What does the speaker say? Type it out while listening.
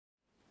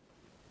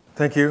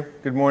Thank you.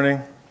 Good morning.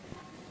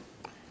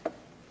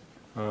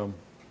 I was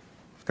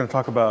going to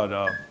talk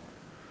about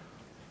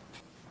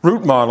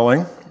root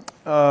modeling.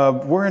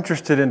 We're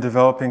interested in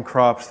developing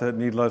crops that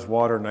need less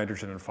water,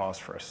 nitrogen, and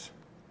phosphorus.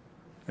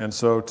 And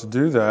so to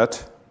do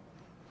that,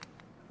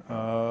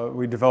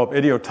 we develop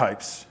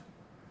idiotypes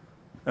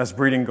as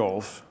breeding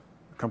goals,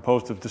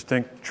 composed of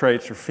distinct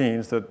traits or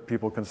phenes that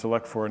people can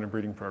select for in a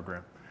breeding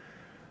program.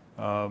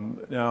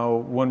 Now,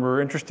 when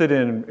we're interested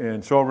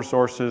in soil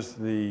resources,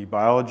 the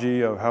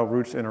biology of how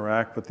roots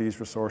interact with these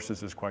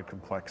resources is quite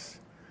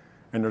complex.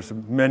 And there's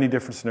many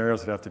different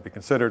scenarios that have to be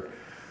considered.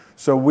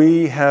 So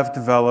we have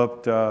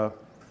developed a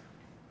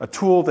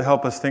tool to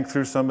help us think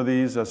through some of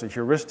these as a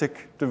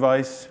heuristic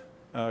device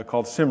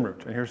called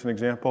SymRoot. And here's an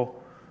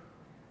example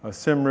of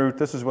SymRoot.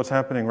 This is what's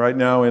happening right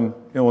now in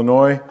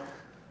Illinois.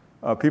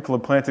 People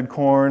have planted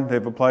corn,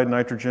 they've applied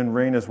nitrogen,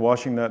 rain is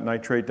washing that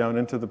nitrate down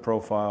into the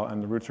profile,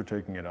 and the roots are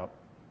taking it up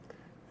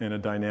in a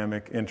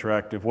dynamic,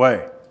 interactive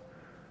way.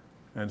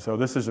 And so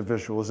this is a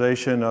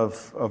visualization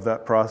of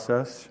that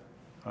process,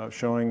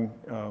 showing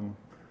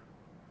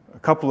a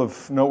couple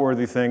of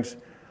noteworthy things.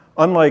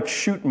 Unlike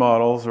shoot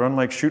models or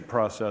unlike shoot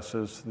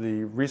processes,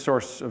 the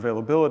resource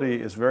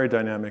availability is very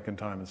dynamic in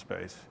time and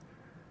space.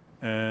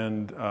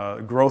 And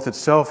growth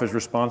itself is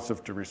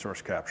responsive to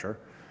resource capture.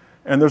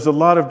 And there's a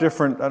lot of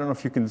different, I don't know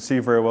if you can see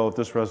very well at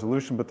this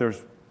resolution, but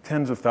there's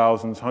tens of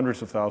thousands,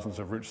 hundreds of thousands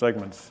of root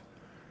segments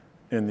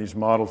in these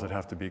models that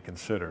have to be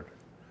considered.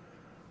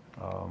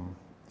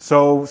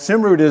 So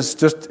SymRoot is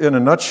just, in a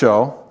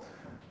nutshell,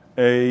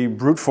 a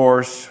brute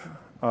force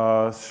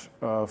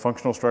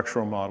functional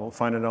structural model,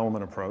 finite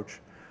element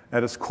approach.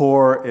 At its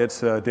core,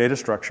 it's a data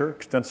structure,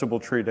 extensible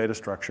tree data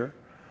structure.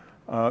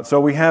 So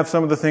we have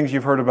some of the things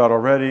you've heard about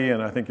already,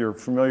 and I think you're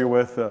familiar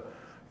with.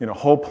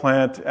 Whole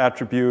plant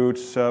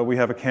attributes. We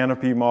have a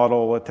canopy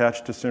model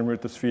attached to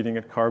SymRoot that's feeding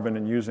it carbon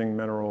and using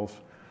minerals,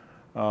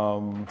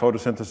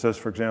 photosynthesis,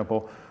 for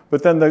example.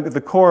 But then the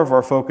core of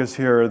our focus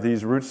here are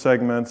these root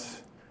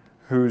segments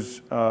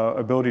whose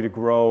ability to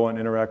grow and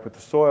interact with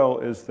the soil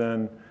is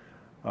then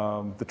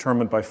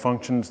determined by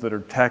functions that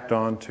are tacked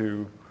on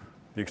to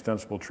the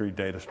extensible tree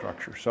data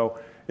structure. So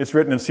it's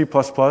written in C++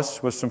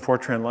 with some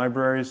Fortran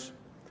libraries.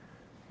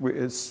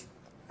 It's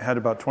had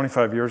about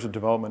 25 years of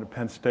development at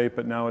Penn State,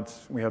 but now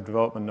we have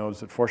development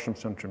nodes at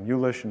Forschungszentrum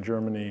Jülich in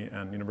Germany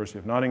and University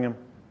of Nottingham.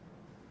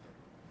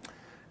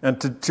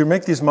 And to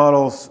make this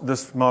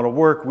model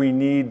work, we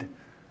need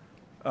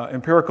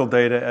empirical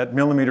data at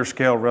millimeter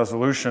scale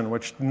resolution,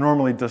 which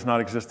normally does not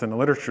exist in the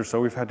literature,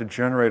 so we've had to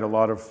generate a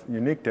lot of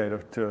unique data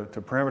to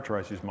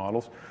parameterize these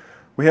models.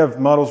 We have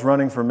models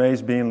running for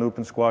maize, bean,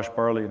 lupin, squash,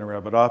 barley, and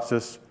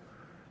Arabidopsis,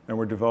 and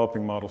we're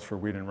developing models for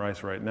wheat and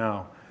rice right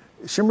now.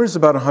 SymRoot is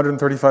about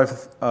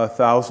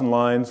 135,000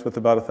 lines with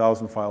about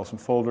 1,000 files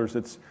and folders.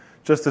 It's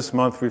just this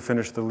month we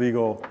finished the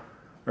legal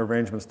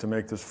arrangements to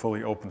make this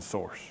fully open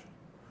source.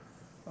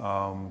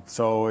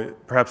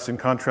 Perhaps in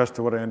contrast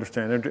to what I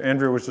understand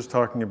Andrew was just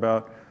talking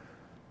about,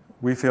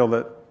 we feel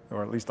that,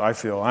 or at least I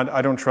feel,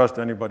 I don't trust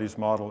anybody's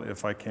model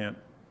if I can't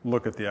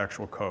look at the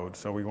actual code.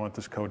 So we want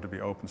this code to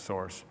be open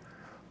source.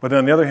 But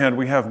on the other hand,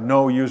 we have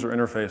no user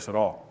interface at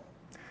all.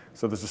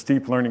 So there's a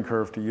steep learning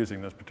curve to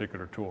using this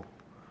particular tool.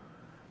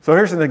 So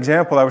here's an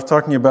example. I was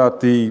talking about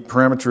the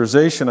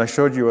parameterization. I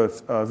showed you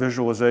a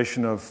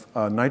visualization of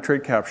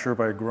nitrate capture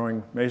by a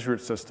growing maize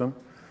root system.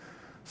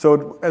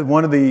 So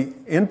one of the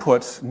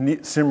inputs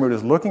SymRoot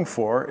is looking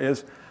for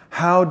is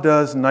how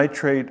does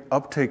nitrate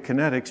uptake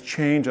kinetics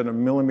change at a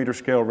millimeter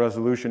scale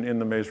resolution in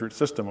the maize root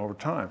system over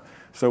time?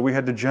 So we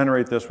had to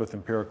generate this with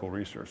empirical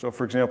research. So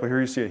for example, here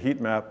you see a heat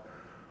map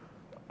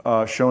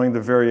showing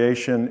the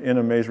variation in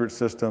a maize root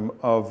system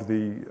of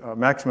the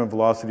maximum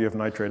velocity of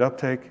nitrate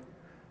uptake.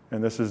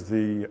 And this is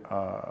the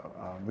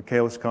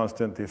Michaelis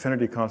constant, the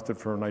affinity constant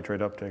for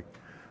nitrate uptake,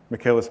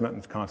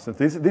 Michaelis-Menten constant.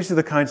 These are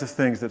the kinds of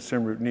things that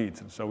SymRoot needs,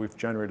 and so we've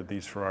generated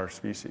these for our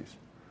species.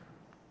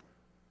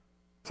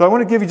 So I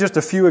want to give you just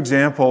a few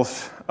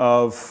examples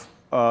of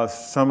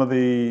some of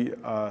the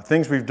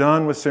things we've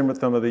done with SymRoot,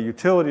 some of the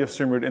utility of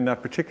SymRoot in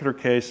that particular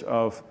case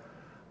of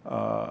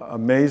a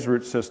maize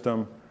root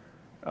system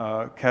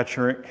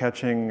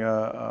catching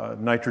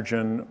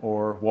nitrogen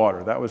or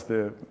water. That was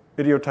the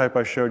idiotype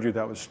I showed you.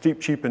 That was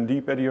steep, cheap, and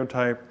deep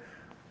idiotype.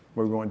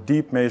 We're going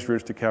deep maize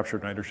roots to capture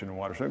nitrogen and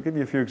water. So I'll give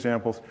you a few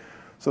examples.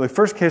 So the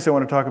first case I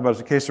want to talk about is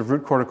the case of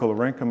root cortical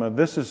parenchyma.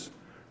 This is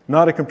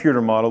not a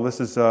computer model. This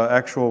is an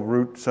actual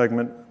root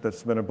segment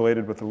that's been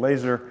ablated with a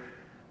laser.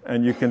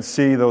 And you can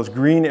see those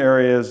green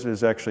areas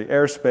is actually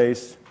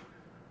airspace.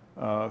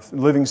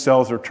 Living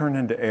cells are turned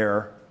into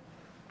air.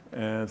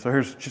 And so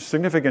here's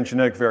significant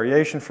genetic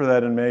variation for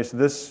that in maize.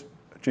 This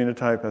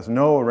genotype has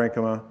no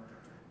parenchyma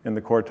in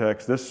the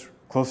cortex. This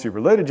closely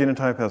related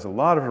genotype has a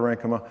lot of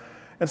parenchyma.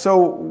 And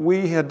so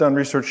we had done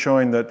research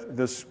showing that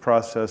this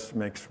process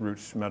makes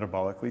roots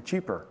metabolically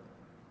cheaper,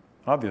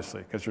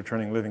 obviously, because you're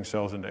turning living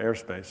cells into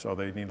airspace, so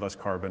they need less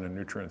carbon and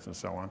nutrients and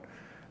so on.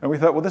 And we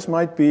thought, well, this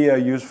might be a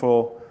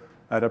useful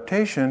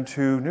adaptation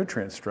to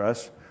nutrient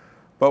stress.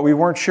 but we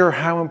weren't sure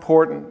how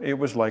important it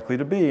was likely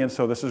to be, and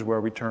so this is where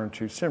we turned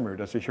to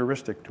SymRoot as a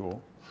heuristic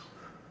tool.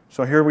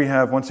 So here we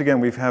have, once again,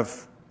 we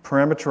have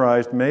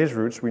parameterized maize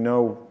roots. We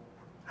know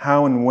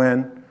how and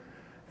when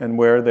and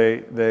where they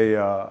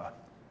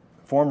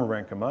form a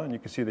parenchyma, and you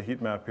can see the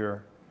heat map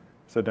here.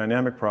 It's a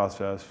dynamic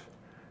process.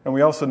 And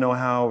we also know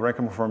how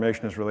parenchyma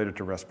formation is related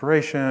to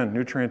respiration,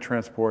 nutrient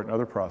transport, and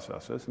other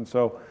processes. And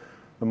so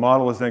the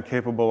model is then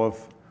capable of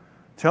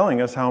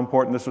telling us how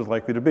important this is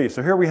likely to be.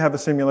 So here we have a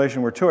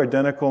simulation where two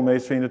identical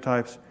maize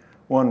phenotypes,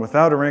 one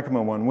without a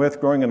parenchyma, one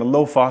with, growing in a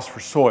low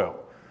phosphorus soil.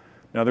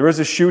 Now there is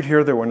a shoot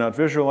here that we're not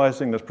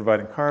visualizing that's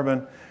providing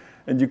carbon.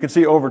 And you can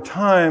see over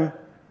time,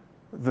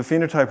 the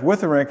phenotype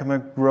with a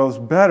parenchyma grows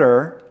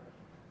better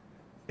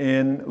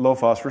in low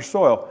phosphorus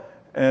soil.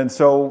 And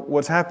so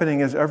what's happening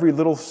is every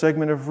little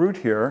segment of root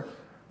here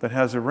that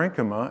has a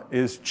parenchyma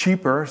is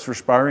cheaper, it's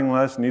respiring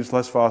less, needs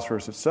less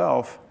phosphorus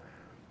itself.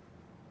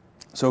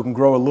 So it can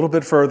grow a little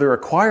bit further,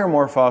 acquire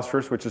more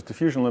phosphorus, which is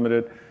diffusion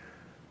limited,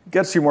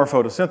 gets you more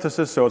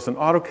photosynthesis, so it's an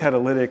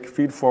autocatalytic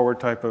feed-forward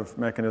type of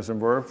mechanism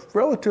where a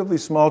relatively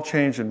small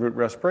change in root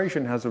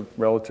respiration has a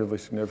relatively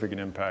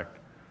significant impact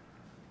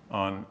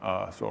on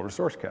soil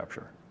resource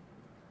capture.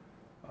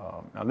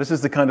 Now this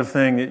is the kind of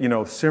thing that,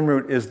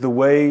 SymRoot is the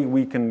way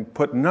we can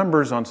put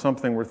numbers on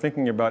something we're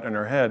thinking about in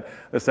our head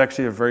that's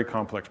actually a very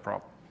complex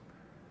problem.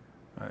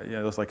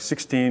 There's like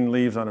 16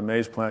 leaves on a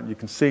maize plant. You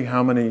can see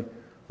how many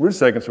root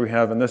segments we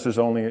have, and this is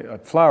only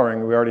at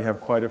flowering. We already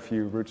have quite a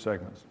few root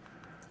segments.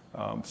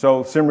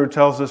 So SymRoot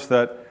tells us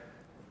that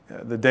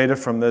the data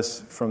from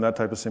that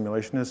type of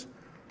simulation is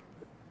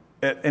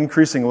at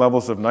increasing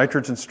levels of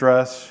nitrogen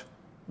stress.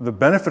 The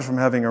benefit from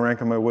having a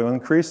parenchyma will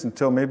increase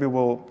until maybe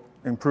we'll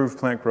improve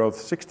plant growth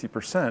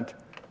 60%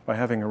 by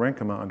having a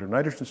parenchyma under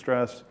nitrogen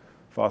stress,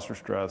 phosphorus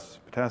stress,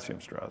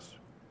 potassium stress.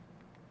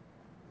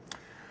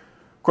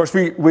 Of course,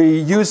 we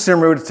use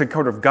SymRoot to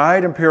kind of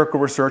guide empirical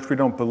research. We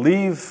don't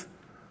believe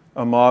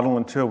a model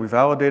until we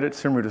validate it.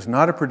 SymRoot is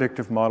not a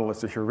predictive model,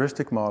 it's a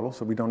heuristic model,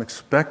 so we don't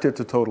expect it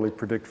to totally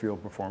predict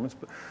field performance,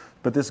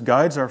 but this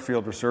guides our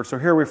field research. So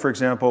here we, for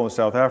example, in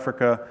South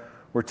Africa,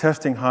 we're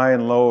testing high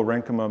and low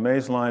parenchyma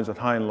maize lines at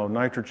high and low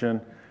nitrogen,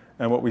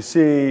 and what we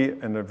see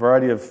in a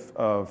variety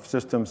of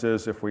systems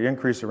is if we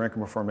increase the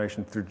parenchyma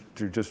formation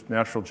through just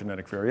natural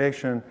genetic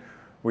variation,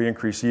 we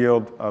increase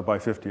yield by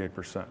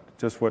 58%,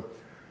 just what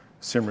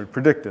SymRoot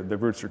predicted. The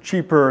roots are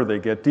cheaper, they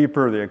get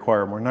deeper, they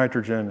acquire more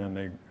nitrogen,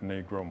 and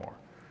they grow more.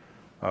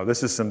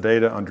 This is some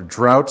data under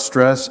drought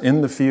stress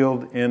in the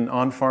field in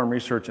on-farm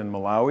research in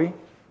Malawi,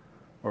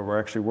 where we're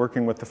actually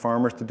working with the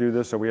farmers to do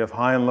this. So we have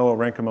high and low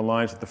parenchyma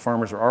lines that the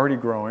farmers are already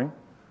growing.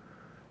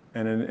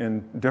 And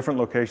in different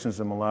locations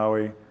in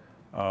Malawi,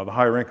 the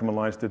high parenchyma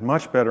lines did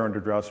much better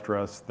under drought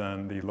stress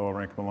than the low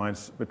parenchyma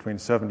lines, between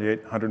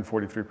 78 and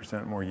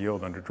 143% more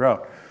yield under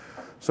drought.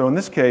 So in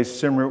this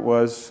case, SymRoot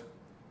was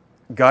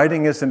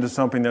guiding us into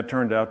something that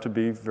turned out to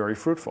be very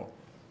fruitful.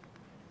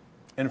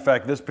 In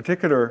fact, this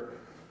particular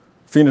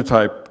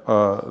phenotype,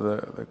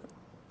 the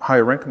high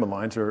parenchyma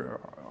lines, are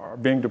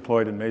being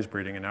deployed in maize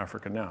breeding in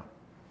Africa now.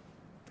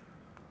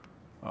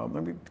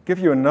 Let me give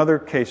you another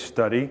case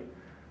study,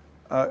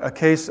 a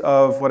case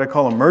of what I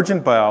call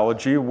emergent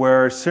biology,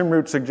 where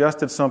SymRoot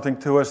suggested something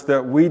to us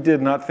that we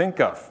did not think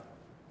of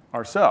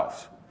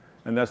ourselves,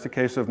 and that's the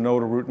case of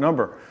nodal root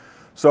number.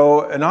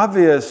 So an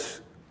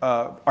obvious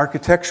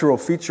architectural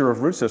feature of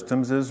root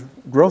systems is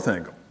growth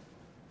angle.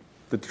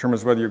 That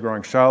determines whether you're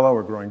growing shallow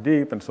or growing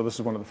deep, and so this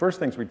is one of the first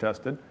things we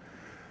tested.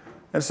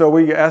 And so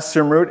we asked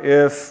SymRoot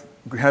if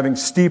having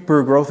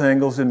steeper growth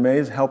angles in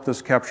maize helped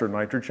us capture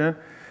nitrogen.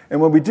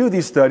 And when we do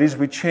these studies,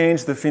 we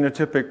change the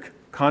phenotypic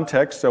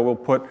context, so we'll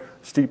put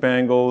steep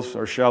angles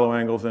or shallow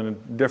angles in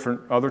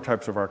different other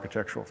types of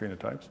architectural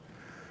phenotypes.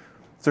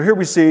 So here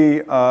we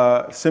see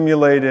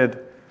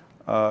simulated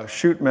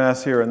shoot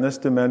mass here in this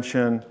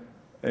dimension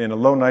in a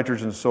low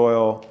nitrogen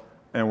soil,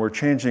 and we're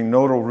changing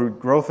nodal root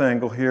growth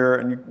angle here,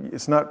 and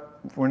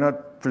we're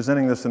not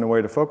presenting this in a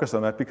way to focus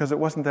on that because it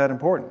wasn't that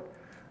important.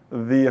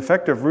 The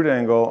effective root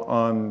angle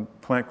on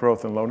plant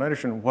growth in low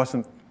nitrogen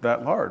wasn't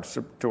that large,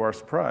 to our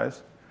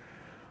surprise.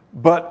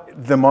 But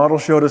the model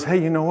showed us,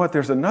 hey, you know what?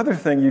 There's another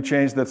thing you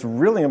changed that's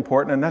really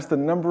important, and that's the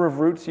number of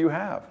roots you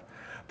have.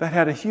 That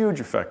had a huge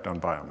effect on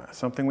biomass,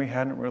 something we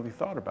hadn't really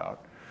thought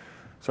about.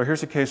 So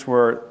here's a case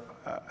where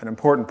an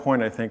important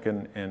point, I think,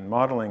 in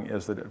modeling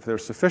is that if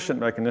there's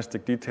sufficient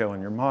mechanistic detail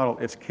in your model,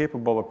 it's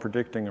capable of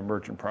predicting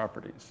emergent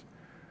properties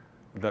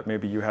that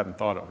maybe you hadn't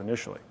thought of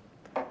initially.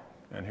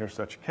 And here's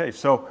such a case.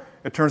 So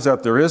it turns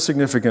out there is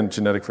significant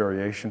genetic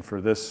variation for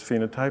this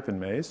phenotype in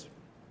maize.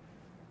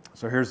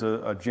 So here's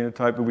a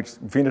genotype. We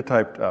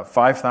phenotyped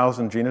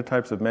 5,000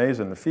 genotypes of maize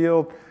in the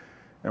field,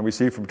 and we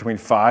see from between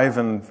 5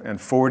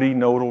 and 40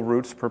 nodal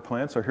roots per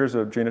plant. So here's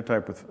a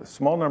genotype with a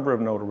small number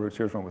of nodal roots.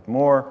 Here's one with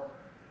more.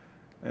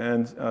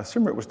 And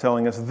SymRoot was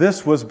telling us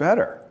this was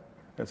better.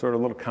 It's sort of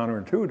a little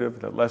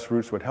counterintuitive that less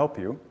roots would help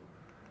you.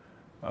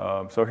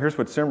 So here's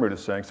what SymRoot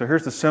is saying. So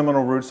here's the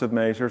seminal roots of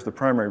maize. Here's the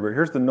primary root.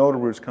 Here's the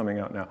nodal roots coming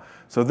out now.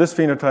 So this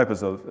phenotype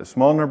is a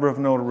small number of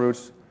nodal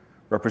roots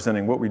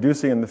representing what we do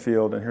see in the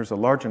field, and here's a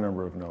larger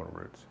number of nodal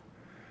roots.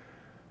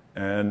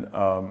 And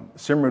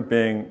Symroot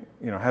being,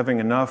 having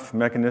enough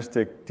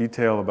mechanistic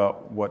detail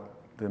about what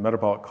the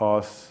metabolic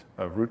costs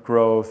of root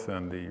growth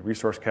and the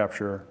resource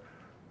capture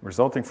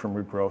resulting from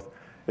root growth,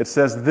 it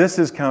says this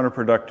is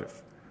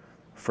counterproductive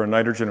for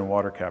nitrogen and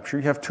water capture.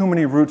 You have too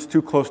many roots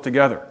too close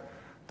together.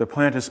 The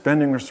plant is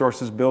spending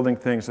resources building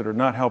things that are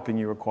not helping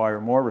you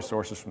acquire more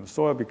resources from the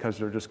soil because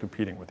they're just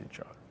competing with each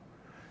other.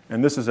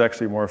 And this is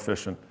actually more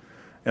efficient,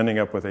 ending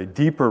up with a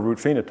deeper root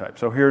phenotype.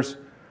 So here's,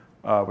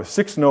 with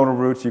 6 nodal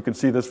roots, you can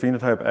see this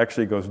phenotype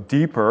actually goes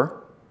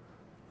deeper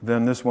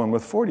than this one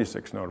with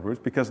 46 nodal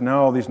roots, because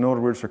now all these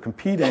nodal roots are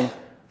competing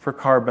for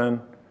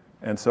carbon,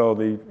 and so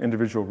the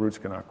individual roots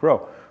cannot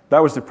grow.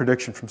 That was the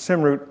prediction from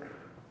Symroot.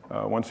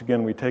 Once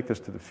again, we take this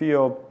to the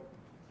field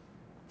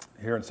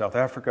here in South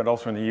Africa and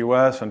also in the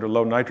US. Under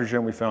low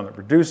nitrogen, we found that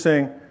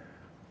reducing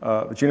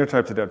the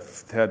genotypes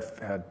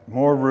that had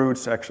more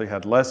roots actually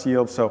had less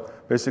yield. So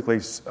basically,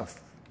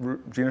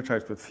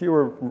 genotypes with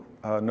fewer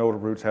nodal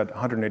roots had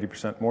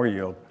 180% more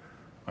yield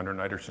under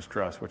nitrogen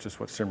stress, which is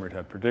what Symroot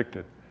had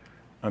predicted.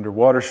 Under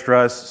water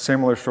stress,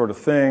 similar sort of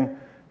thing.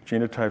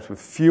 Genotypes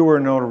with fewer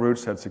nodal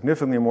roots had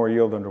significantly more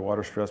yield under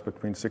water stress,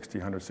 between 60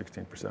 and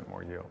 116%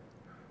 more yield.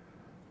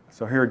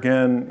 So here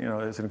again,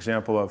 is an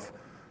example of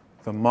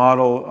the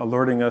model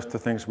alerting us to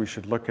things we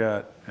should look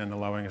at and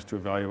allowing us to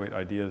evaluate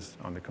ideas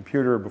on the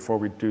computer before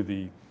we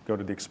go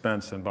to the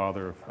expense and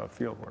bother of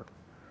field work.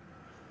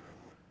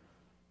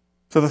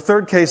 So the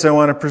third case I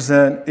want to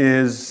present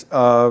is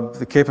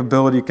the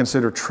capability to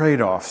consider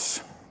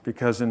trade-offs,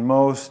 because in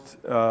most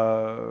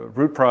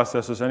root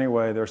processes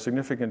anyway, there are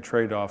significant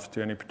trade-offs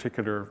to any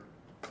particular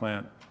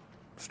plant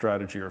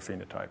strategy or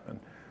phenotype. And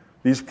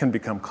these can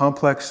become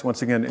complex.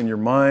 Once again, in your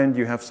mind,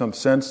 you have some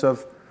sense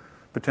of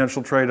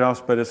potential trade-offs,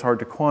 but it's hard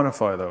to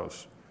quantify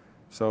those.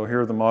 So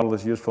here the model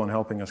is useful in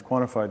helping us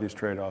quantify these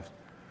trade-offs.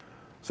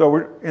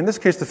 So in this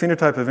case, the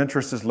phenotype of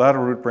interest is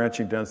lateral root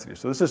branching density.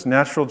 So this is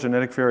natural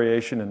genetic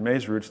variation in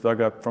maize roots dug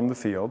up from the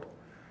field.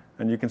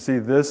 And you can see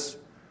this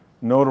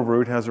nodal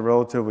root has a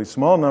relatively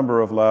small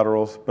number of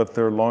laterals, but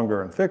they're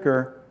longer and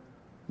thicker.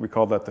 We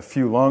call that the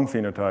few long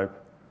phenotype,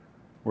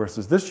 whereas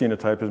this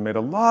genotype has made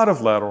a lot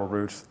of lateral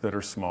roots that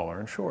are smaller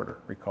and shorter.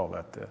 We call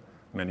that the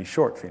many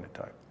short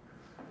phenotype.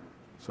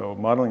 So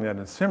modeling that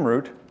in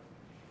Symroot,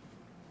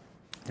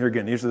 here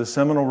again, these are the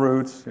seminal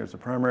roots. Here's the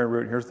primary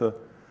root. Here's the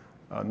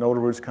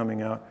nodal roots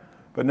coming out.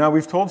 But now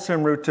we've told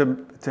Symroot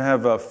to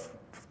have a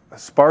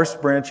sparse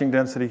branching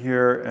density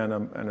here and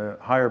a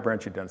higher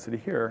branching density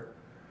here.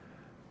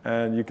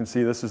 And you can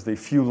see this is the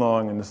few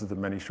long and this is the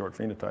many short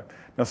phenotype.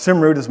 Now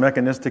Symroot is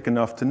mechanistic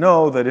enough to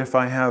know that if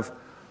I have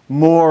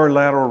more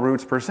lateral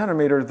roots per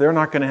centimeter, they're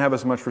not going to have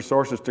as much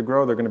resources to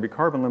grow. They're going to be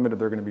carbon limited.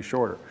 They're going to be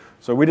shorter.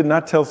 So we did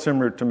not tell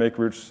Symroot to make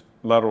roots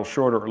lateral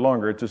shorter or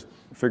longer. It just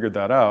figured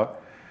that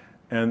out.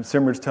 And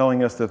Symroot's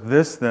telling us that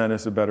this then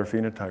is a better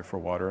phenotype for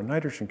water and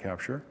nitrogen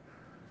capture,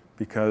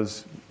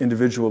 because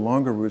individual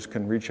longer roots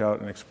can reach out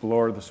and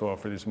explore the soil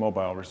for these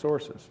mobile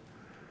resources.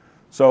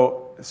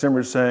 So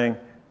Symroot's saying,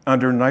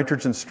 under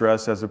nitrogen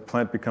stress, as a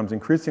plant becomes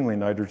increasingly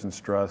nitrogen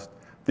stressed,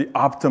 the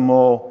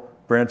optimal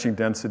branching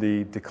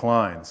density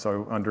declines.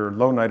 So under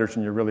low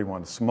nitrogen, you really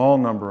want a small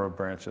number of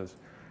branches.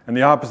 And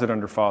the opposite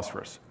under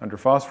phosphorus. Under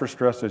phosphorus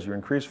stress, as you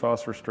increase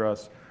phosphorus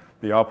stress,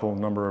 the optimal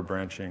number of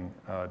branching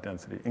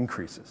density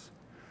increases.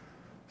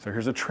 So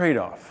here's a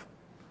trade-off.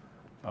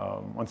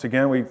 Once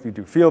again, we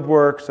do field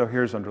work. So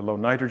here's under low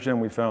nitrogen.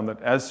 We found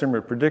that, as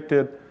Symroot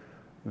predicted,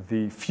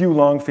 the few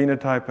long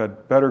phenotype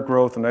had better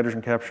growth and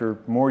nitrogen capture,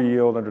 more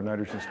yield under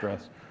nitrogen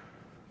stress.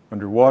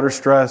 Under water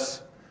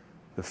stress,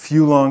 the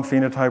few long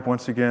phenotype,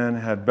 once again,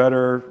 had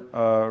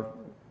better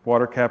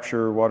water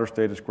capture, water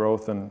status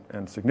growth,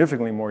 and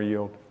significantly more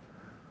yield.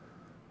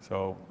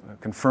 So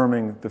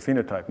confirming the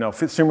phenotype. Now,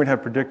 Symroot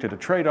had predicted a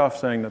trade-off,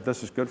 saying that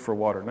this is good for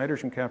water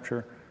nitrogen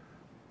capture,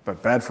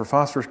 but bad for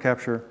phosphorus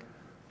capture.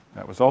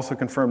 That was also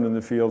confirmed in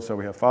the field, so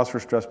we have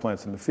phosphorus stress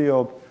plants in the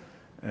field.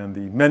 And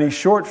the many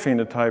short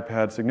phenotype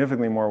had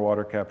significantly more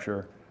water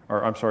capture,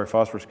 or I'm sorry,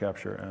 phosphorus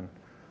capture, and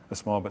a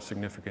small but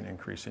significant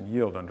increase in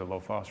yield under low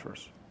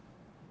phosphorus.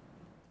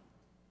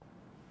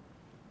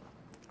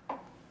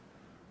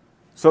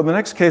 So the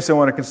next case I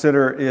want to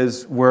consider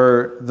is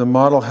where the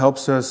model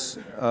helps us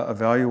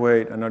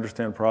evaluate and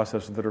understand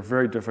processes that are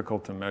very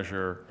difficult to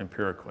measure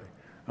empirically.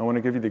 I want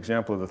to give you the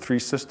example of the Three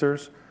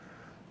Sisters.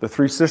 The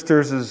Three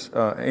Sisters is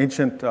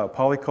ancient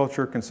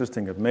polyculture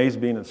consisting of maize,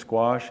 bean, and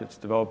squash. It's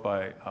developed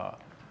by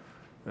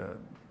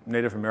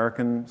Native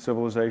American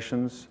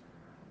civilizations,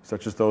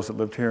 such as those that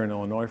lived here in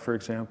Illinois, for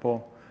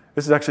example.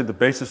 This is actually the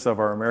basis of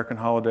our American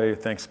holiday,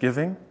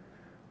 Thanksgiving.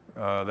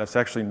 That's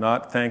actually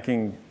not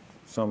thanking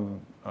some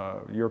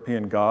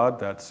European god.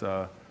 That's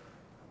the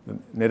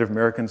Native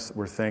Americans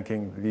were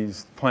thanking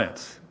these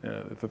plants,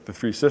 the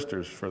Three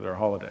Sisters, for their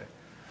holiday.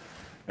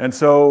 And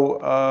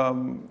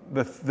so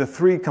the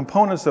three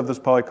components of this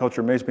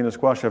polyculture, maize, bean, and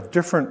squash, have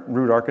different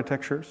root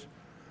architectures.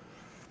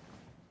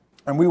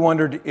 And we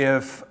wondered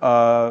if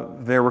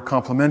they were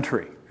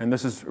complementary. And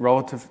this is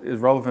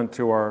relevant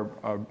to our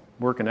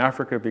work in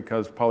Africa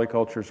because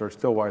polycultures are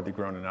still widely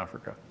grown in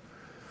Africa.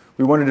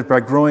 We wanted to, by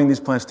growing these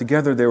plants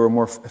together, they were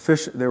more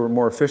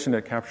efficient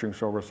at capturing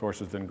soil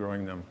resources than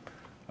growing them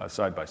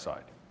side by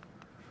side.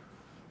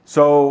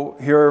 So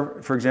here,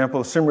 for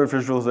example, a similar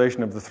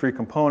visualization of the three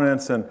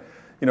components, and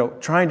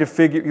trying to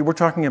figure, we're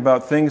talking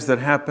about things that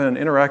happen,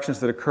 interactions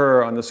that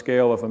occur on the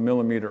scale of a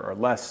millimeter or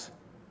less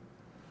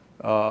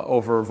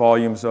over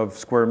volumes of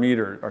square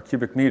meter or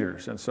cubic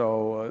meters. And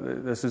so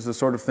this is the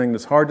sort of thing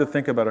that's hard to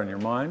think about on your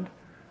mind.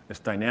 It's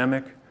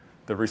dynamic.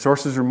 The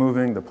resources are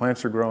moving. The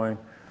plants are growing.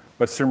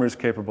 But CIMRU is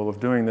capable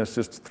of doing this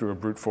just through a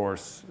brute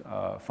force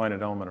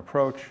finite element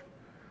approach.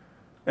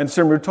 And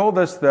CIMRU told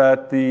us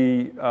that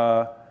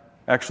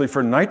actually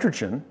for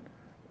nitrogen,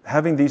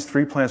 having these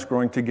three plants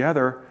growing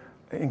together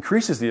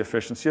increases the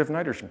efficiency of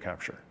nitrogen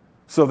capture.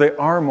 So they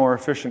are more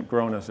efficient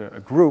grown as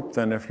a group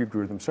than if you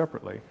grew them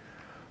separately.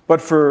 But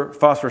for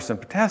phosphorus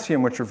and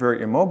potassium, which are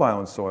very immobile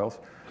in soils,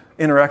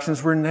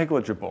 interactions were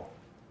negligible.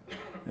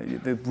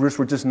 The roots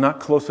were just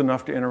not close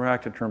enough to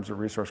interact in terms of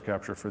resource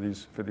capture for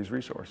these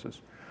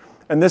resources.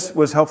 And this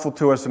was helpful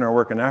to us in our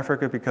work in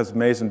Africa because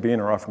maize and bean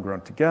are often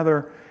grown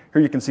together.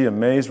 Here you can see a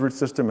maize root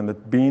system, and the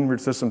bean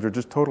root systems are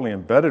just totally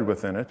embedded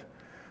within it.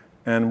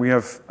 And we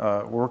have,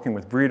 we're working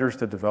with breeders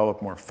to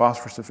develop more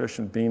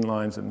phosphorus-efficient bean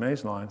lines and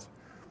maize lines.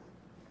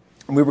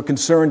 And we were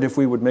concerned if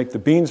we would make the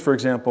beans, for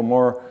example,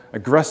 more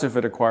aggressive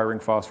at acquiring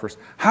phosphorus,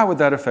 how would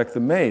that affect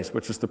the maize,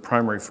 which is the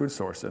primary food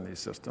source in these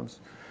systems?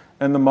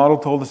 And the model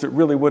told us it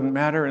really wouldn't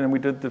matter, and then we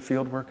did the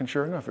field work, and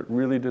sure enough, it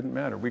really didn't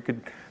matter.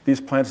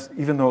 These plants,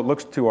 even though it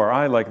looks to our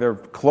eye like they're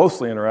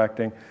closely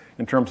interacting,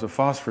 in terms of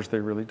phosphorus, they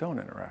really don't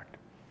interact.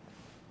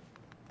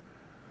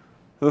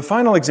 So the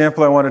final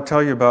example I want to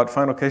tell you about,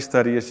 final case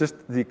study, is just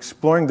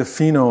exploring the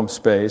phenome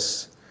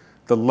space,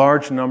 the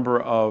large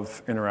number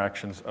of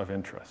interactions of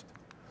interest.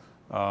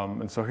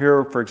 And so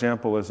here, for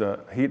example, is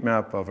a heat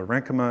map of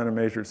Arenchyma in a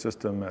measured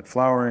system at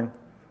flowering.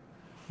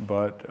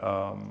 But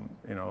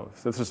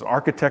this is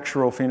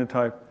architectural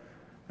phenotype,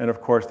 and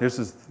of course this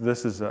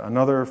is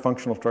another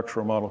functional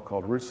structural model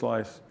called root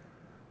slice,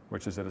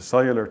 which is at a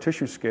cellular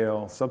tissue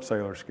scale,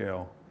 subcellular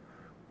scale,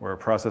 where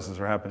processes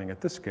are happening at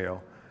this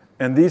scale,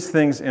 and these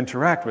things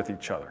interact with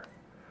each other.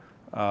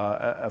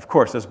 Of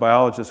course, as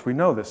biologists, we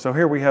know this. So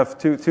here we have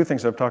two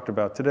things I've talked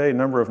about today: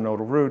 number of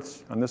nodal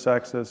roots on this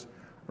axis,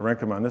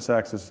 Arenchyma on this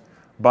axis,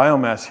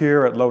 biomass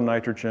here at low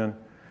nitrogen.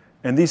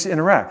 And these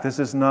interact. This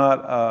is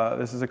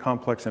a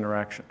complex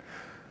interaction.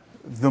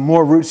 The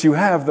more roots you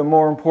have, the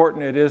more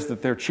important it is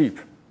that they're cheap.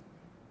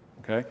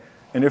 Okay?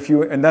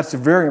 And that's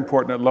very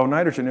important at low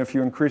nitrogen. If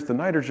you increase the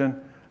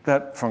nitrogen,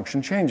 that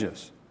function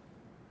changes.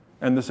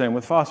 And the same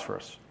with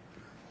phosphorus.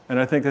 And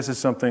I think this is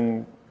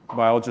something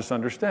biologists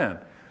understand.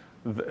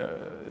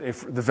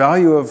 If the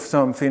value of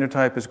some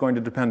phenotype is going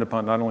to depend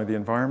upon not only the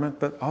environment,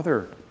 but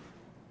other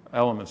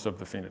elements of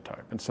the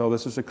phenotype. And so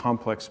this is a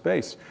complex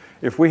space.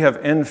 If we have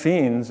n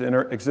phenes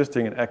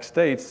existing in x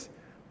states,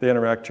 they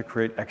interact to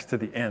create x to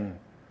the n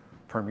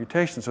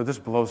permutation. So this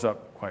blows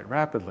up quite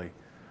rapidly.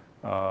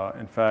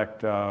 In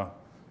fact,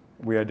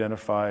 we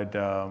identified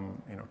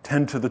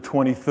 10 to the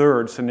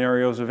 23rd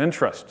scenarios of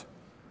interest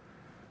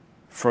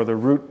for the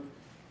root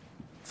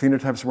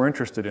phenotypes we're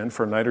interested in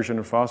for nitrogen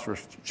and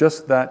phosphorus.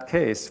 Just that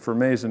case for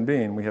maize and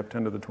bean, we have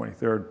 10 to the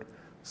 23rd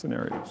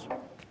scenarios.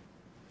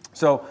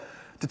 So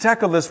to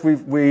tackle this,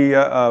 we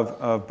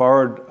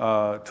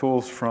borrowed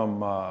tools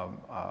from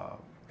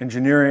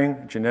engineering,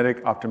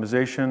 genetic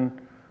optimization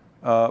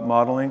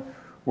modeling,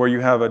 where you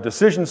have a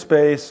decision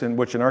space, in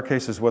which in our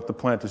case is what the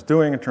plant is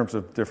doing in terms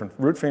of different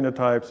root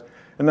phenotypes,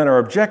 and then our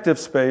objective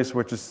space,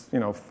 which is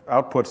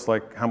outputs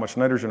like how much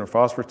nitrogen or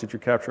phosphorus did you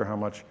capture, how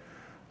much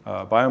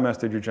biomass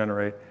did you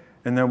generate,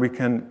 and then we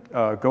can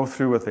go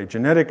through with a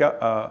genetic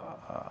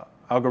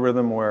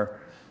algorithm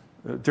where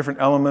different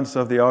elements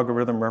of the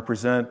algorithm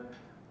represent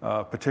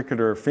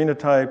particular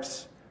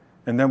phenotypes,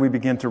 and then we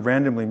begin to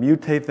randomly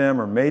mutate them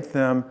or mate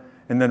them,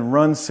 and then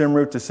run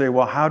CIMRU to say,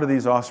 well, how do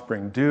these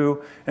offspring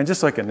do? And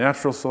just like a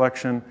natural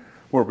selection,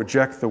 we'll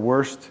reject the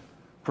worst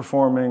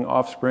performing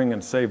offspring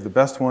and save the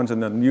best ones,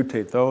 and then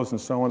mutate those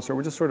and so on. So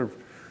we're just sort of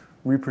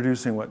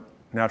reproducing what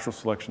natural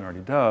selection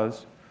already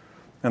does.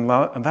 And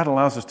that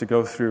allows us to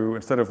go through,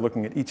 instead of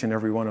looking at each and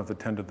every one of the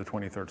 10 to the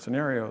 23rd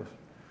scenarios,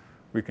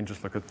 we can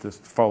just look at this,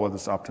 follow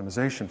this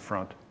optimization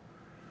front.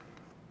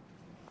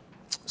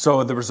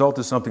 So the result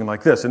is something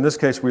like this. In this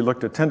case, we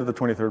looked at 10 to the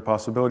 23rd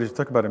possibilities. It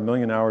took about 1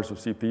 million hours of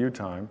CPU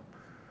time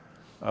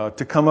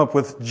to come up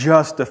with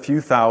just a few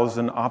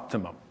thousand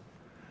optimum.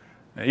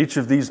 And each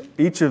of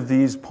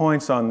these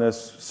points on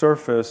this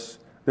surface,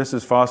 this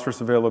is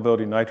phosphorus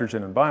availability,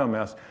 nitrogen, and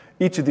biomass.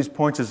 Each of these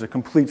points is a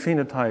complete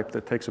phenotype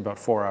that takes about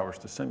 4 hours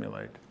to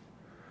simulate.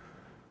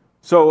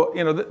 So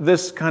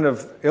this kind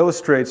of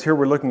illustrates, here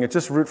we're looking at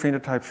just root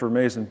phenotypes for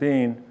maize and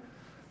bean,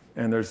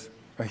 and there's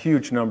a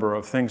huge number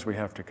of things we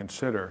have to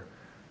consider,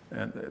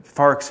 and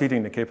far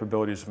exceeding the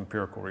capabilities of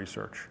empirical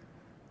research.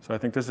 So I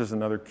think this is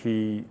another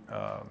key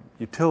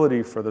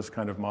utility for this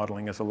kind of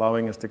modeling, is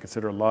allowing us to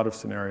consider a lot of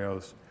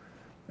scenarios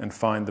and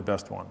find the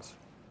best ones.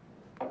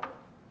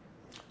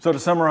 So to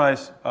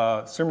summarize,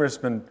 SIMR has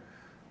been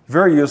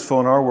very useful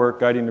in our work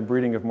guiding the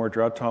breeding of more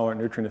drought-tolerant,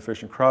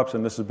 nutrient-efficient crops,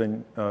 and this has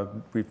been,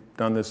 we've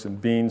done this in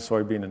beans,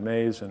 soybean, and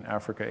maize in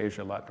Africa,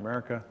 Asia, Latin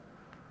America.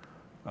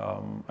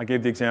 I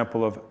gave the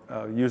example of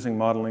using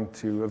modeling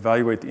to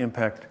evaluate the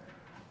impact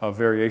of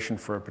variation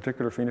for a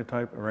particular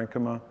phenotype,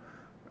 parenchyma,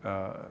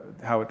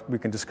 we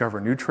can discover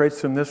new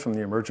traits from this from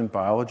the emergent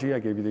biology. I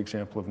gave you the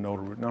example of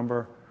nodal root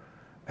number.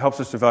 It helps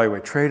us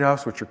evaluate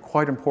trade-offs, which are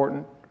quite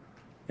important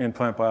in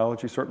plant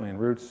biology, certainly in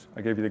roots.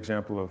 I gave you the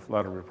example of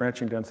lateral root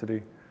branching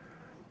density.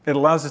 It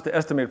allows us to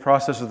estimate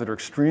processes that are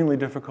extremely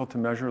difficult to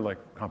measure, like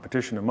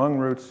competition among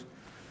roots.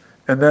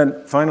 And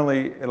then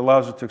finally, it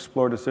allows us to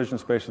explore decision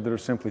spaces that are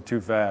simply too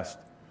vast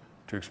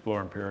to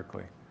explore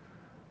empirically.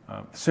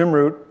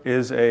 SIMRoot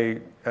is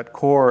at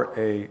core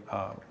a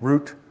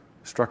root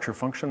structure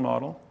function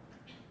model.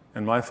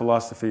 And my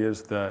philosophy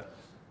is that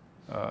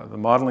the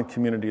modeling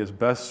community is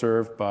best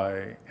served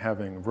by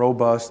having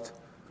robust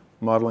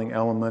modeling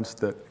elements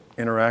that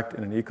interact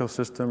in an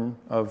ecosystem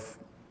of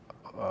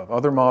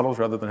other models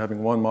rather than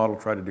having one model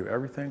try to do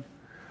everything.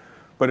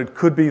 But it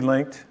could be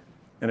linked,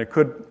 and it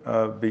could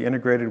be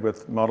integrated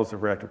with models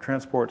of reactive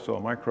transport, soil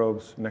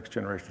microbes, next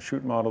generation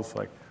shoot models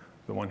like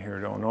the one here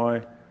at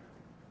Illinois,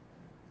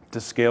 to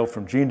scale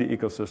from gene to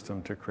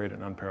ecosystem to create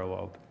an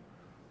unparalleled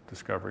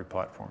discovery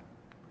platform.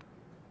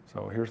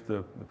 So here's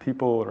the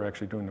people that are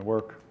actually doing the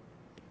work.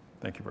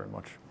 Thank you very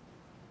much.